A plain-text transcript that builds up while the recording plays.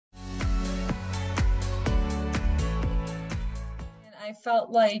I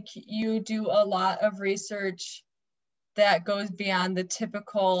felt like you do a lot of research that goes beyond the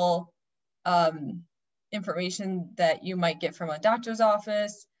typical information that you might get from a doctor's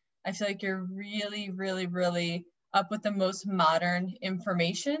office. I feel like you're really up with the most modern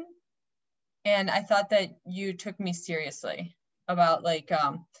information. And I thought that you took me seriously about like,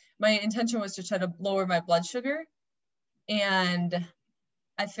 my intention was to try to lower my blood sugar. And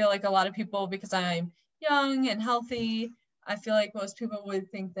I feel like a lot of people, because I'm young and healthy, I feel like most people would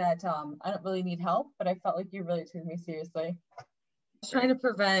think that I don't really need help, but I felt like you really took me seriously. I was trying to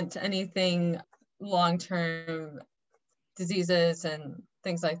prevent anything long-term diseases and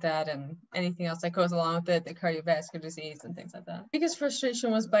things like that, and anything else that goes along with it, the cardiovascular disease and things like that. Biggest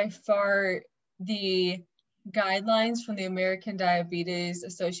frustration was by far the guidelines from the American Diabetes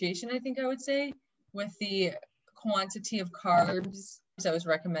Association, I think I would say, with the quantity of carbs that was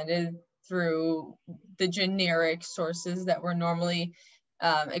recommended through the generic sources that we're normally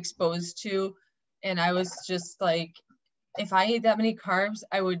exposed to. And I was just like, if I ate that many carbs,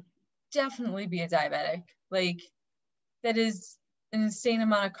 I would definitely be a diabetic. Like, that is an insane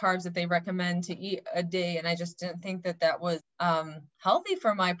amount of carbs that they recommend to eat a day. And I just didn't think that that was healthy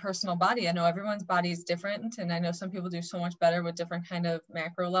for my personal body. I know everyone's body is different, and I know some people do so much better with different kind of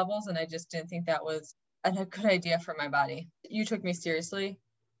macro levels. And I just didn't think that was a good idea for my body. You took me seriously,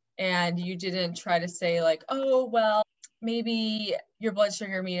 and you didn't try to say like, oh, well, maybe your blood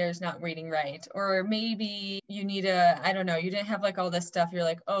sugar meter is not reading right, or maybe you need I don't know, you didn't have like all this stuff. You're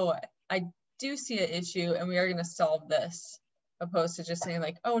like, oh, I do see an issue and we are going to solve this, opposed to just saying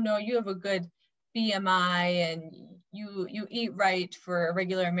like, oh no, you have a good BMI and you eat right for a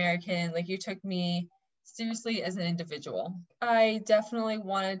regular American. Like, you took me seriously as an individual. I definitely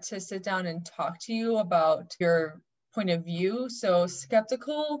wanted to sit down and talk to you about your point of view. So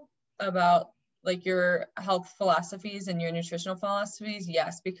skeptical about like your health philosophies and your nutritional philosophies,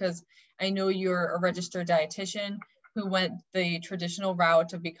 yes, because I know you're a registered dietitian who went the traditional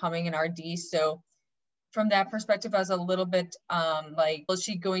route of becoming an RD. So from that perspective, I was a little bit like, is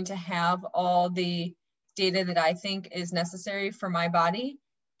she going to have all the data that I think is necessary for my body?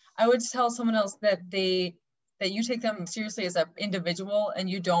 I would tell someone else that you take them seriously as an individual, and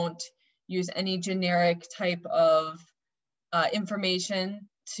you don't use any generic type of information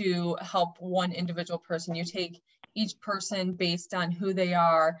to help one individual person. You take each person based on who they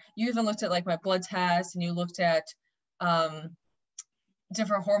are. You even looked at like my blood test, and you looked at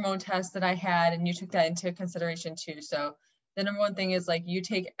different hormone tests that I had, and you took that into consideration too. So the number one thing is like, you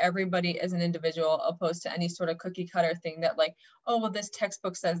take everybody as an individual, opposed to any sort of cookie cutter thing that like, oh, well, this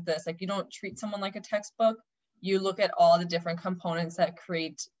textbook says this. Like, you don't treat someone like a textbook. You look at all the different components that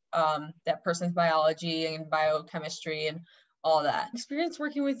create that person's biology and biochemistry and all that. Experience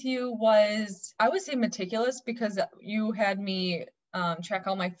working with you was, I would say, meticulous, because you had me track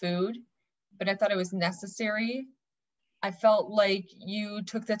all my food, but I thought it was necessary. I felt like you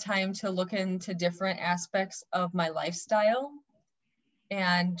took the time to look into different aspects of my lifestyle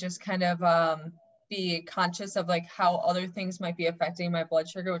and just kind of be conscious of like how other things might be affecting my blood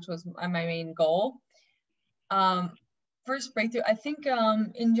sugar, which was my main goal. First breakthrough, I think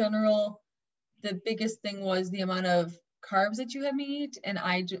in general, the biggest thing was the amount of carbs that you had me eat, and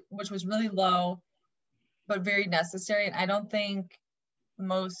which was really low, but very necessary. And I don't think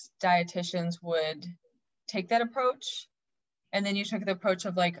most dietitians would take that approach. And then you took the approach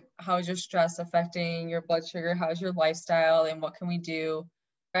of like, how is your stress affecting your blood sugar? How's your lifestyle, and what can we do?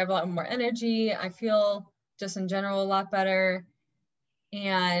 I have a lot more energy. I feel just in general a lot better.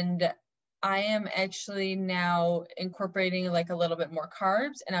 And I am actually now incorporating like a little bit more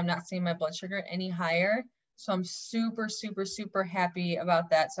carbs, and I'm not seeing my blood sugar any higher. So I'm super happy about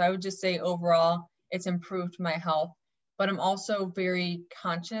that. So I would just say overall, it's improved my health, but I'm also very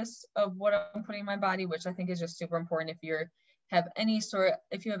conscious of what I'm putting in my body, which I think is just super important if you have any sort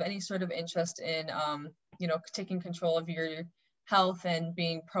of interest in, taking control of your health and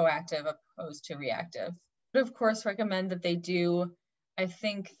being proactive opposed to reactive. But of course, recommend that they do. I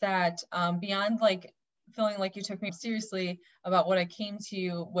think that beyond like feeling like you took me seriously about what I came to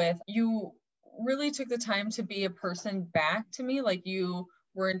you with, you really took the time to be a person back to me. Like, you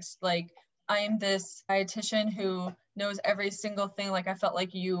weren't like, I am this dietitian who knows every single thing. Like, I felt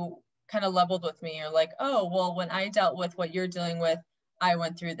like you kind of leveled with me. You're like, oh, well, when I dealt with what you're dealing with, I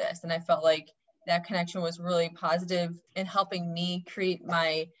went through this. And I felt like that connection was really positive in helping me create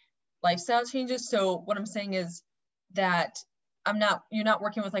my lifestyle changes. So what I'm saying is that you're not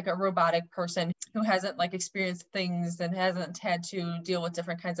working with like a robotic person who hasn't like experienced things and hasn't had to deal with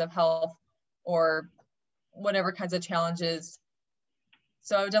different kinds of health or whatever kinds of challenges.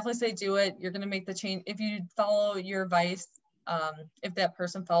 So I would definitely say do it. You're going to make the change. If you follow your advice, If that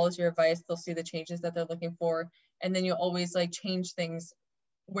person follows your advice, they'll see the changes that they're looking for. And then you always like change things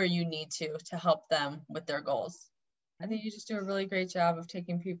where you need to help them with their goals. I think you just do a really great job of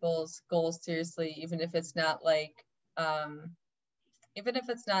taking people's goals seriously, even if it's not like, even if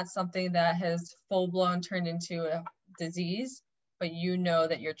it's not something that has full blown turned into a disease, but you know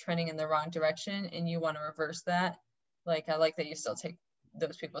that you're trending in the wrong direction and you want to reverse that. Like, I like that you still take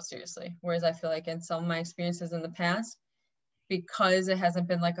those people seriously. Whereas I feel like in some of my experiences in the past, because it hasn't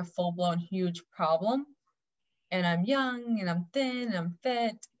been like a full blown huge problem, and I'm young and I'm thin and I'm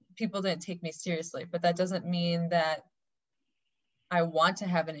fit, people didn't take me seriously. But that doesn't mean that I want to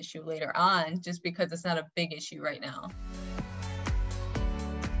have an issue later on just because it's not a big issue right now.